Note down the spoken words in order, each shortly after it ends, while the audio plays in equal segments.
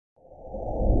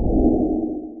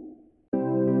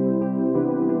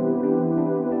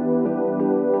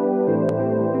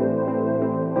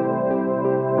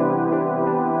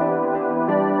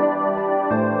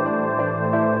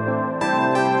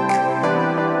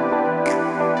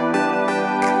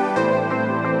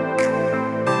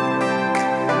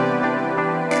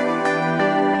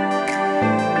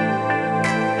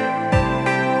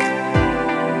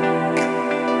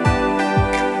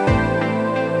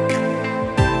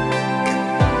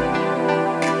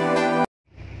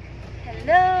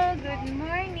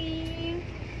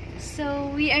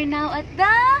are now at the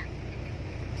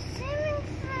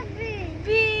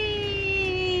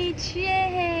beach!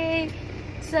 Yay!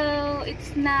 So,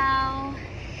 it's now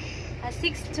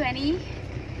 6:20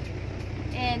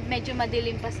 and medyo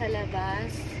madilim pa sa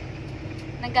labas.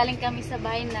 Nanggaling kami sa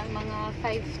bahay ng mga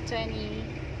 5:20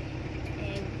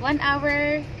 and 1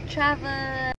 hour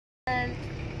travel.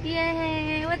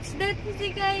 Yay! What's that,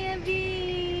 Hezekiah?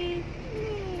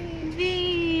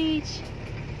 Beach!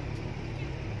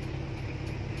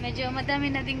 Medyo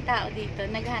madami na ding tao dito.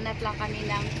 Naghanap lang kami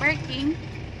ng parking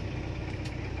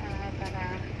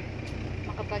para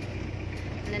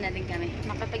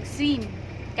makapag-swim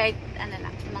kahit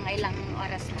lang, mga ilang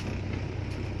oras lang.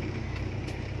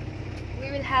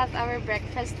 We will have our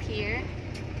breakfast here.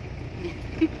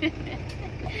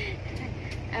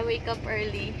 I wake up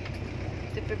early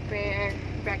to prepare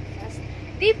breakfast.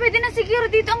 Di, pwede na siguro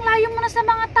dito. Ang layo mo na sa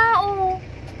mga tao.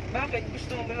 Bakit?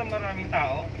 Gusto mo ba ng maraming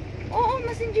tao? Oo,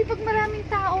 mas enjoy pag maraming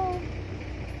tao.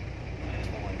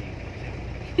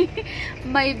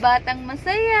 May batang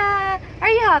masaya. Are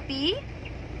you happy?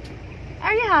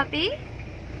 Are you happy?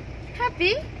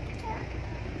 Happy?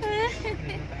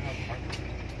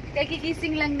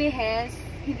 Kagigising lang ni Hes.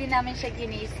 Hindi namin siya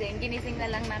ginising. Ginising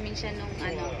na lang namin siya nung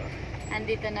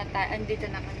andito na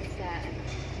kami sa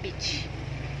beach.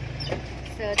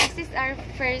 So, this is our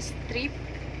first trip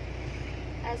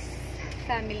as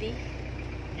family.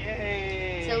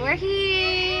 Yay! So, we're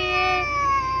here!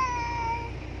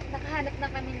 Nakahanap na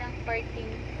kami ng parking.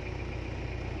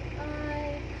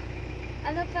 Ay,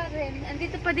 ano pa rin?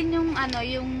 Andito pa din yung,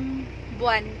 yung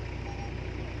buwan.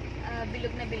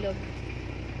 Bilog na bilog.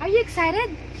 Are you excited?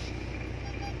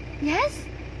 Yes?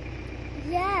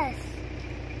 Yes.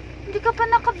 Hindi ka pa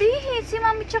nakabihis. Si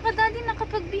Mami tsaka Daddy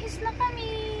nakapagbihis na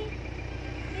kami.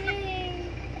 Yay!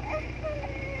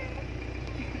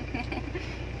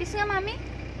 Kiss nga, Mami.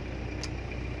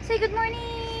 Say good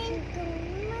morning.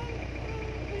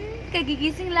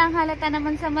 Kagigising lang. Halata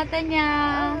naman sa mata niya.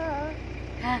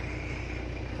 Ha?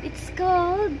 It's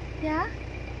cold. Yeah?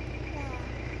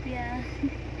 Yeah.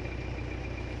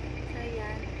 So,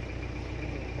 yan.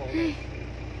 Ay.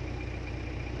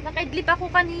 Nakaidlip ako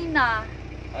kanina.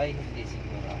 Ay, hindi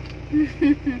siguro.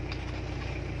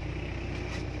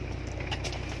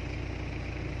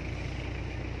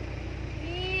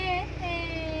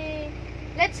 Yay!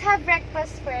 Let's have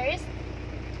breakfast first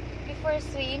before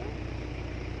swim.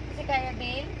 Kasi kaya,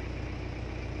 Bill?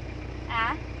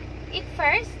 Eat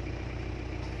first?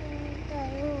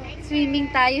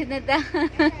 Swimming tayo na daw.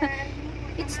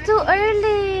 It's too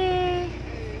early.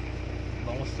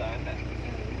 Bangus sana.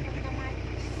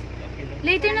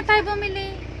 Later na tayo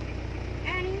bumili.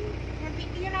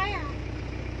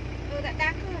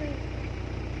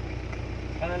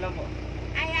 Ano lang po?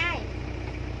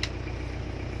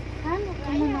 Ano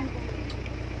ka naman?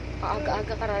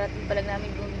 Aga-aga kararating pa lang namin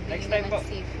bumili Next time ng po.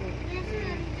 seafood.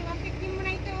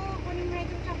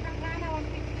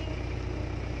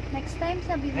 Next time,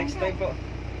 sabi mo. Next time po.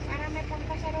 Para may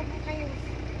pampasalubong kayo.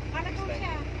 Ano po Next time.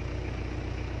 siya?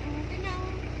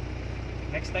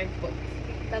 Next time po.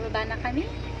 Bababa na kami.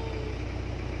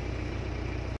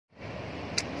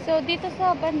 So, dito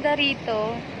sa banda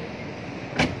rito,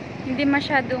 hindi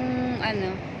masyadong,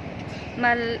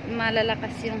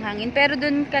 malalakas yung hangin. Pero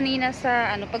dun kanina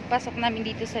sa, pagpasok namin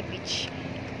dito sa beach,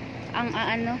 ang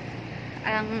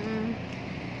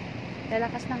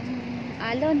lalakas ng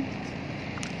alon.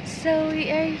 So, we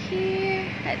are here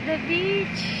at the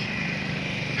beach.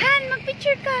 Han,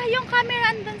 mag-picture ka. Yung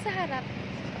camera andun sa harap.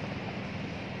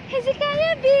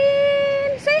 Hezekiah,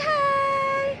 Bill! Say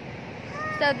hi!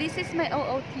 So, this is my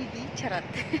OOTD. Charot.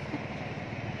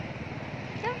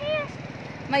 Come here.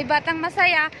 May batang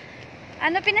masaya.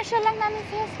 Pinasya lang namin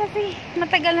siya kasi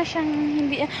matagal na siyang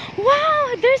hindi.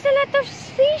 Wow! There's a lot of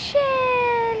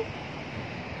seashell!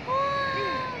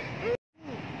 Wow!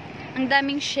 Ang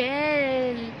daming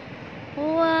shell.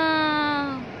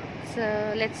 Wow! So,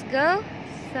 let's go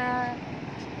sa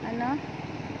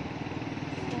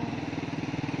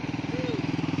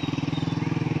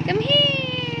Come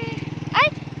here!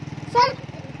 Ay! Sal!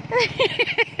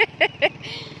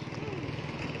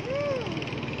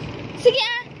 Sige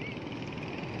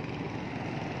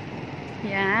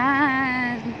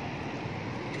Yan.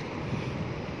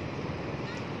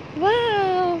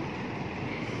 Wow!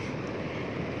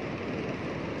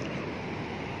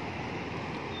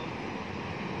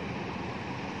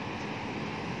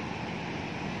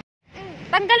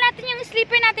 Tanggal natin yung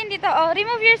slipper natin dito. Oh,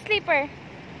 remove your slipper.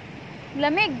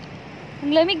 Lamig.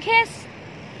 Ang lamig, Hes.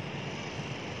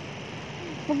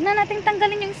 Huwag na natin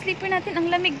tanggalin yung slipper natin. Ang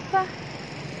lamig pa.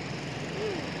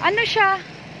 Ano siya?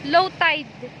 Low tide.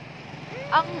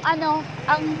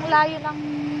 ang layo ng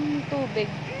tubig.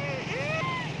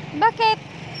 Bakit?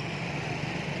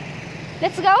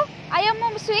 Let's go? Ayaw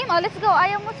mo swim? Oh, let's go.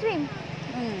 Ayaw mo swim.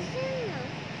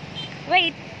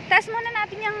 Wait. Taas muna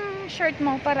natin yung shirt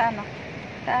mo para ano.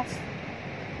 Taas.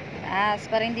 Taas.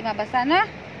 Para hindi mabasa, no?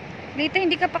 Dito,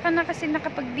 hindi ka pa kasi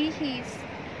nakapagbihis.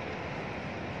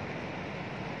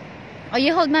 Oh,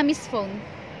 you hold mommy's phone.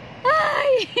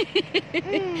 Ay!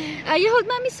 You hold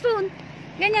mommy's phone.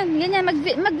 Ganyan, ganyan.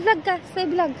 Mag-vlog ka. Say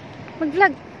vlog.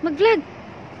 Mag-vlog. Mag-vlog.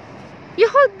 You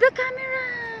hold the camera.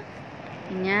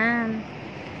 Ganyan.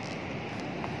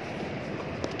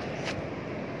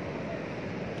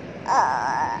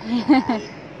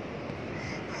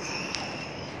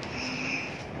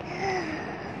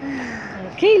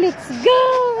 Okay, let's go.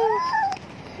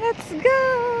 Let's go.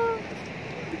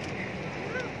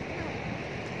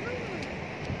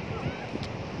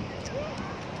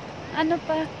 Ano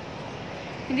pa?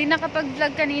 Hindi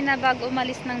nakapag-vlog kanina bago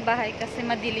umalis ng bahay kasi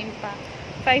madilim pa.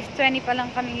 5:20 pa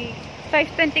lang kami.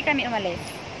 5:20 kami umalis.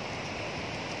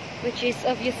 Which is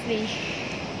obviously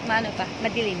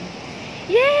madilim.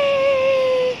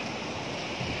 Yay!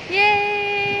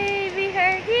 Yay! We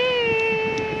are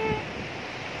here!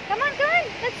 Come on, come on!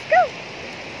 Let's go!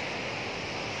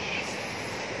 Yes!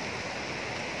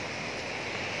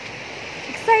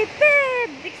 Excited!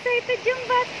 Excited yung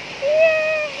bat!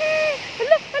 Yay!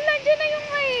 Hala! Hala! Diyan na yung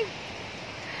wave!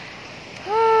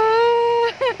 Oh!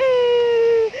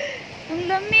 Ang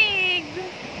lamig!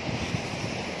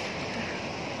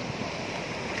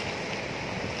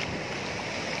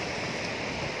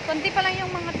 Konti pa lang yung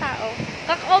mga tao.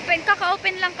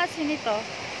 Kaka-open lang kasi nito.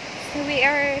 So we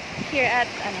are here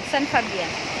at San Fabian.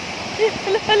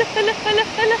 Hala, hala, hala, hala,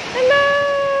 hala, hala.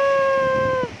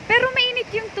 Pero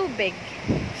mainit yung tubig.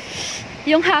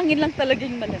 Yung hangin lang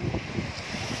talagang malamig.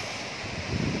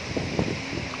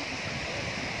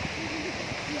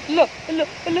 Hala, hala,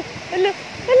 hala, hala,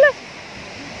 hala.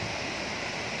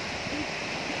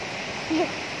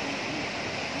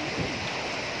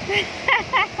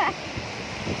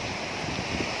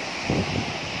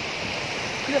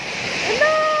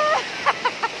 Hello!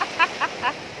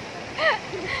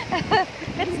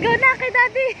 Let's go na kay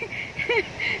Daddy.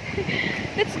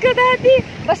 Let's go, Daddy.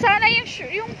 Basa na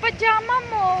yung pajama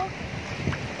mo.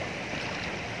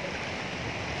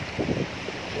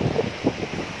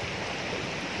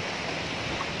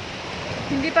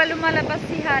 Hindi pa lumalabas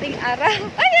si Haring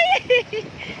Araw. Ay, ay, ay.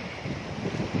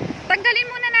 Tanggalin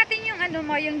muna natin yung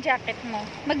yung jacket mo.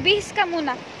 Magbihis ka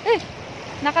muna.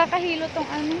 Nakakahilo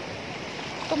tong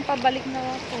itong pabalik na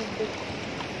tubig.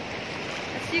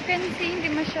 As you can see, hindi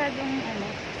masyadong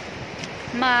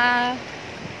malakas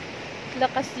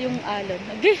yung alon.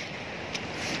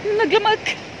 Nagamag.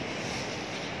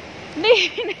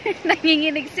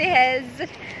 Nanginginig si Hez.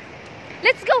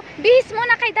 Let's go. Bihis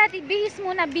muna kay Daddy. Bihis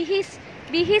muna. Bihis.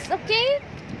 Bihis, okay?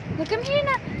 Come here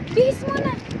na. Bihis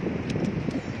muna.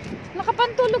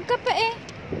 Nakapantulog ka pa eh.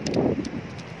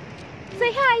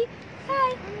 Say hi.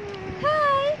 Hi.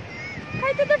 Hi.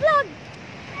 Hi to the vlog.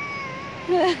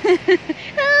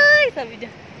 Hi. Sabi niya.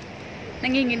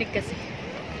 Nanginginig kasi.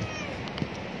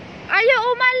 Ayaw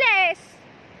umalis.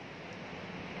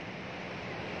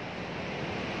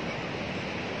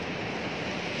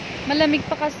 Malamig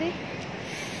pa kasi.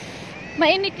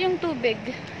 Mainit yung tubig.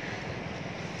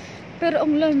 Pero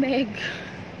ang lamig.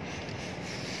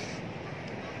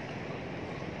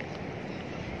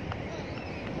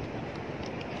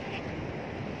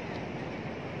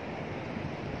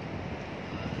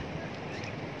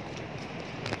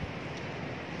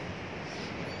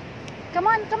 Come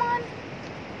on, come on.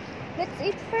 Let's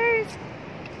eat first.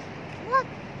 Look.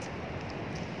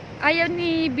 Ayaw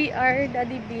ni BR,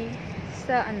 Daddy B,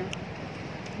 sa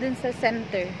dun sa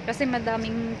center. Kasi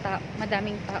madaming tao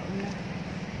na.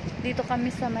 Dito kami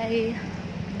sa may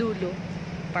dulo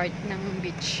part ng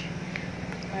beach.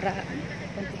 Para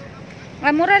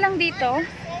mura lang dito.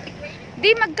 Di,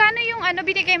 magkano yung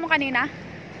binigay mo kanina?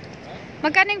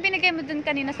 Magkano yung binigay mo dun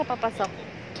kanina sa papasok?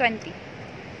 20.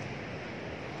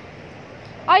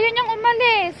 Ayaw niyang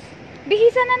umalis.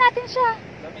 Bihisan na natin siya.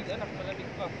 Lamig anak, malamig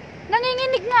pa.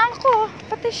 Nanginginig nga ako.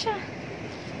 Pati siya.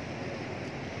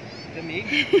 Lamig?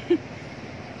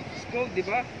 It's cold,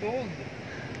 diba? Cold.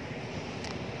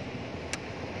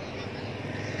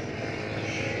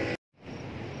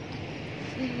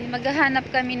 Maghahanap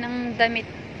kami ng damit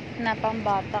na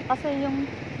pambata. Kasi yung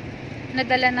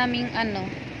nadala naming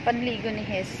panligo ni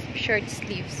Hes, short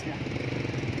sleeves lang.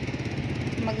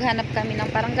 Maghanap kami ng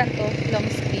parang ganito, long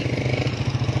sleeve.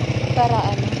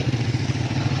 Para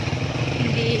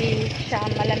hindi siya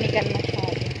malamigan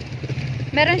masyado.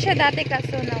 Meron siya dati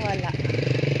kaso nawala.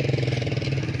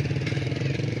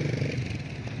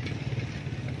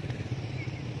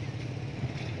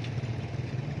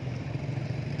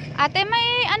 Ate,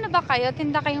 may ano ba kayo?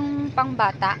 Tinda kayong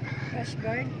pangbata? Fresh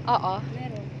guard? Oo.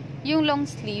 Meron. Yung long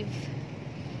sleeve.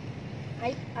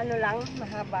 Ay, ano lang,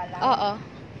 mahaba lang. Oo.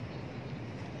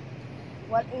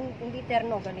 Well, hindi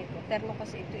terno ganito. Terno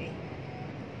kasi ito eh.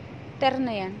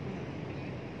 Terno yan.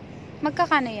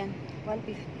 Magkakano yan?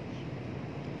 150.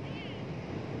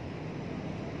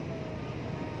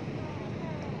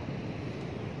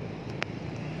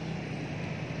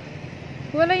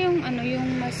 Wala yung ano,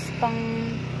 yung mas pang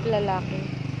lalaki.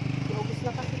 Naubos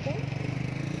na kasi ito.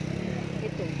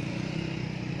 Ito.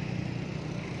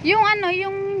 Yung ano,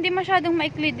 yung hindi masyadong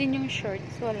maikli din yung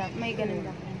shorts. Wala, may ganun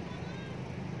lang.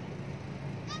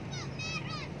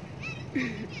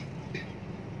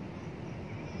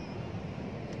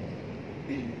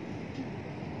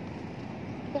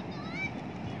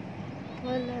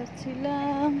 Wala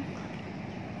silang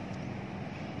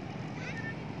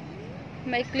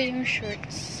maikli yung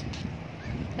shorts.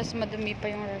 Tapos madumi pa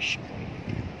yung rush ko.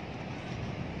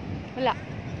 Wala.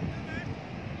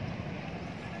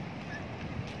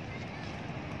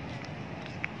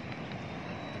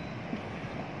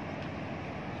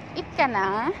 Eat ka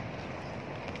na?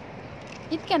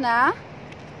 Eat ka na?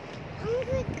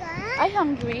 Hungry ka? Ay,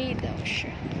 hungry daw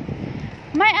siya.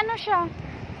 May ano siya.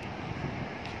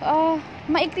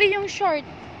 Maikli yung short.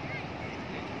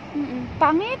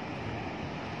 Pangit.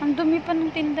 Ang dumi pa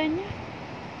ng tinda niya.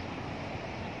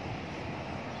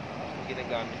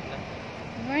 Ginagamit na.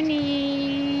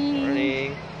 Morning.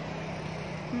 Morning.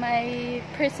 My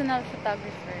personal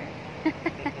photographer.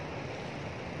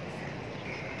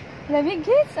 Lamig,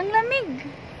 guys. Ang lamig.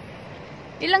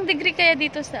 Ilang degree kaya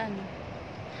dito sa ano?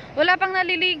 Wala pang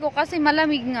naliligo kasi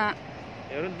malamig nga.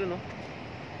 Meron dun, oh.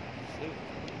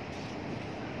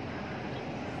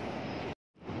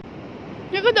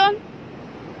 Yago doon.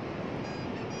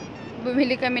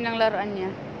 Bumili kami ng laruan niya.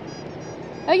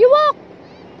 Ay, you walk!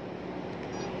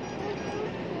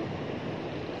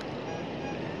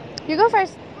 You go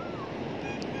first.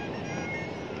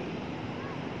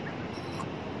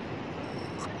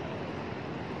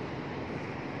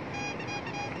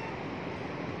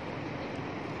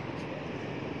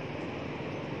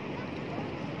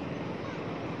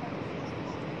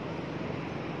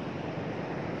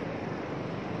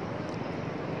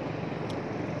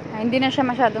 Hindi na siya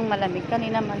masyadong malamig.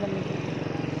 Kanina malamig.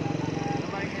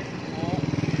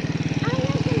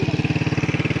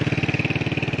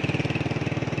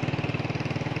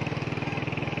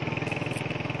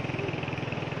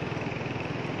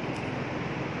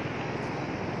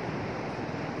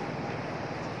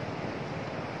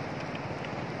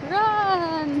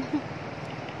 Run!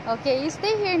 Okay, you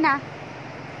stay here na.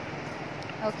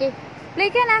 Okay.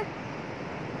 Play ka na.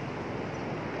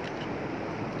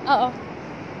 Oo.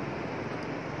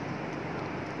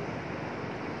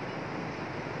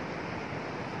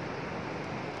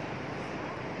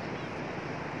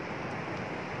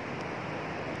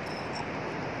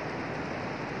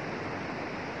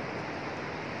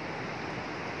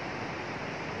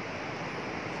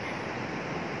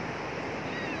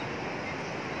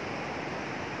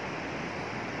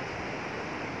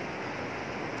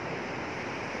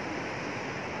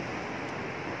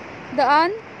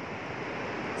 Doon?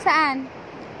 Saan?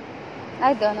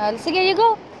 Ay, doon. Sige, you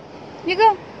go. You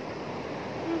go.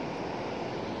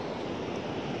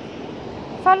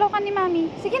 Follow ka ni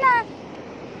Mami. Sige na.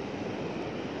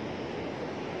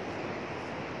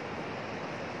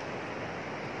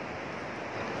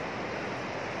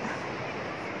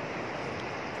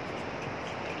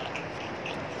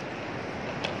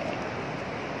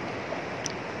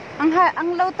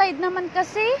 Ang low tide naman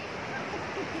kasi.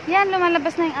 Yan,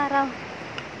 lumalabas na yung araw.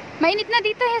 Mainit na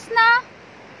dito, Hesna.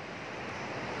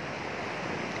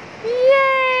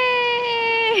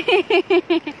 Yay!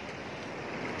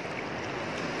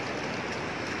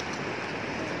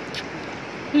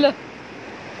 Look.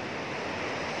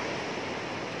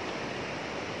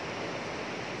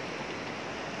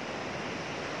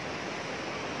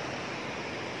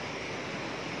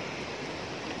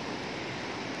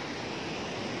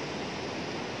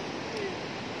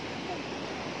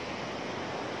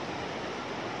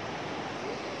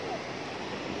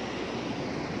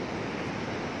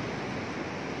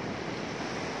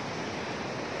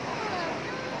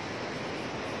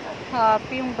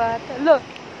 Happy yung bata. Look.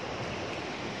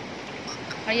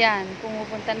 Ayan,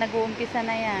 pumupunta, nag-uumpisa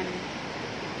na yan.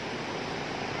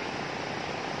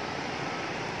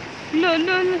 Lo.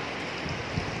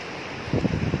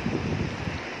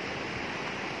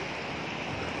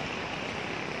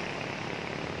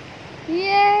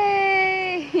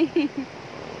 Yay!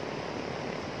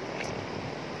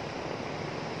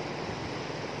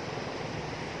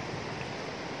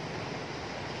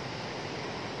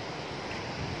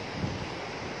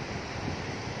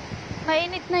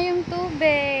 Mainit na yung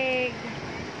tubig.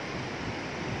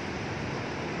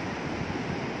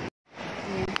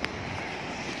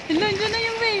 Ilan na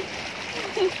yung wave.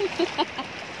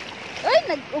 Uy,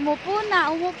 umupo na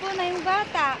yung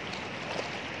bata.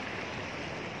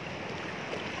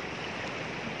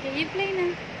 Okay, you play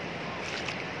na.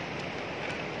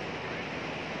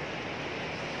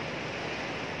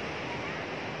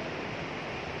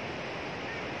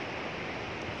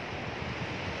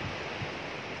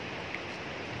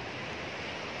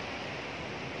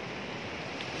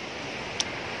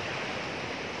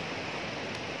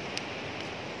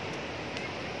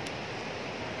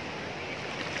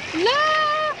 La!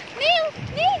 Neil!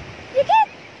 You get!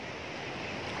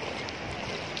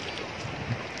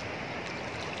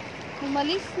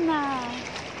 Umalis na.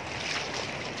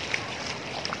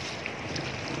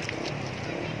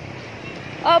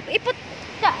 Oh, iput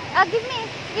ka. Give me.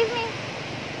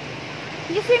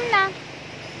 Gisim na.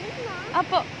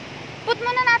 Apo. Put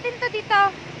muna natin to dito.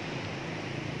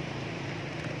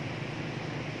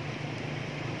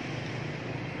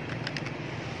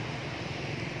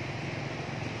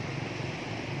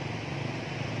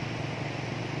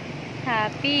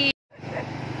 Happy.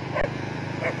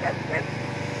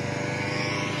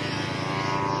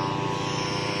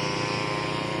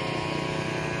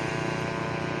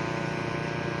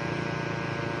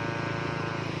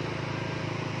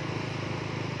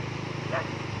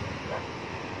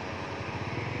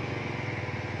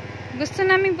 Gusto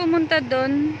namin pumunta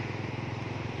doon.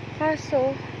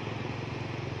 Kaso,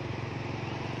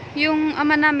 yung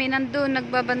ama namin nandun,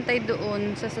 nagbabantay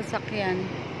doon sa sasakyan.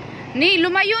 Ni,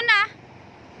 lumayo na!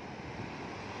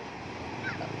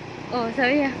 Oh,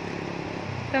 sabi niya.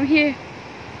 Come here.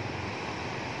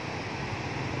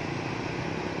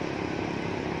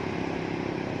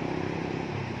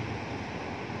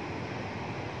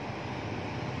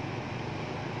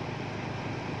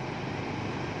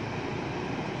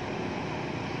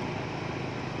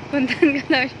 Puntan ka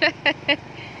na siya.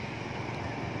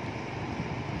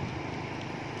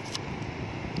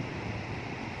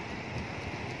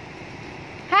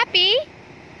 Happy?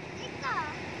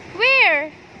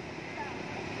 Where?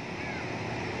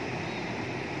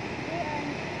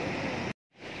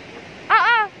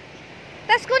 Oo.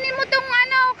 Tas kunin mo tong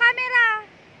camera.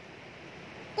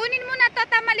 Kunin mo na to,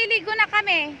 maliligo na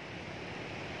kami.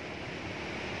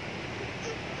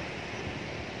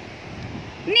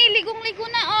 Ligong-ligo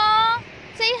na, oh.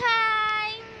 Say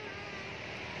hi.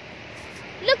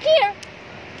 Look here.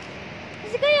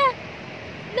 Si Kaya.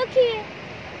 Look here.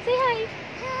 Say hi.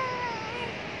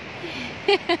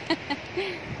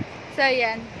 So,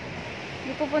 ayan.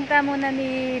 Ipupunta muna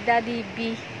ni Daddy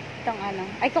B. Itong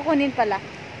ay, kukunin pala.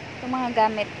 Itong mga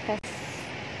gamit. Tapos,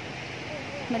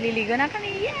 maliligo na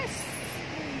kami. Yes!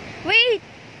 Wait!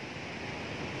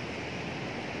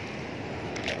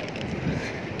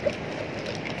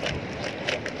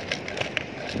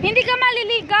 Hindi ka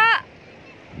maliliga.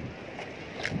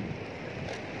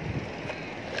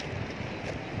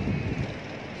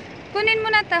 Kunin mo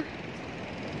na to.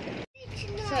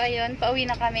 So, ayun. Pauwi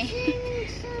na kami.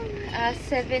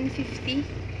 7:50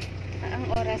 ang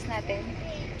oras natin.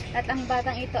 At ang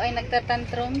batang ito ay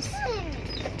nagtatantrums.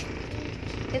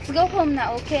 Let's go home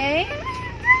na, okay?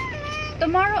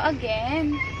 Tomorrow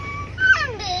again.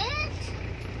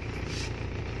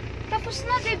 Tapos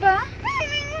na, diba?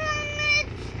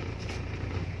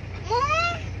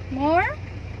 More?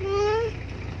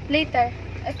 Later.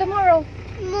 Tomorrow.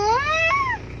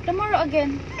 Tomorrow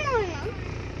again.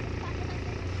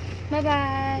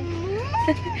 Bye-bye.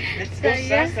 Let's go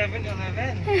sa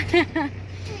 7-Eleven.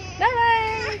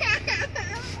 Bye-bye.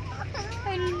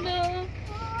 Hello.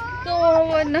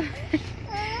 Kawawa na.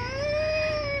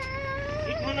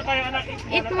 Eat muna tayo, anak.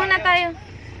 Eat muna tayo.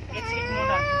 Let's eat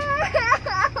muna.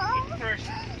 Eat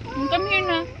first. Come here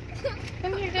na.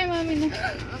 Come here kay mami na.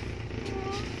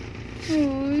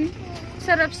 Uy.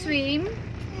 Sarap swim.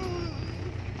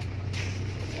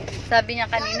 Sabi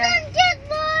niya kanina.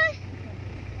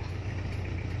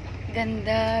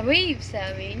 Ganda wave,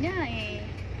 sabi niya eh.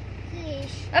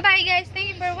 Bye-bye guys.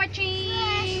 Thank you for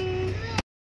watching.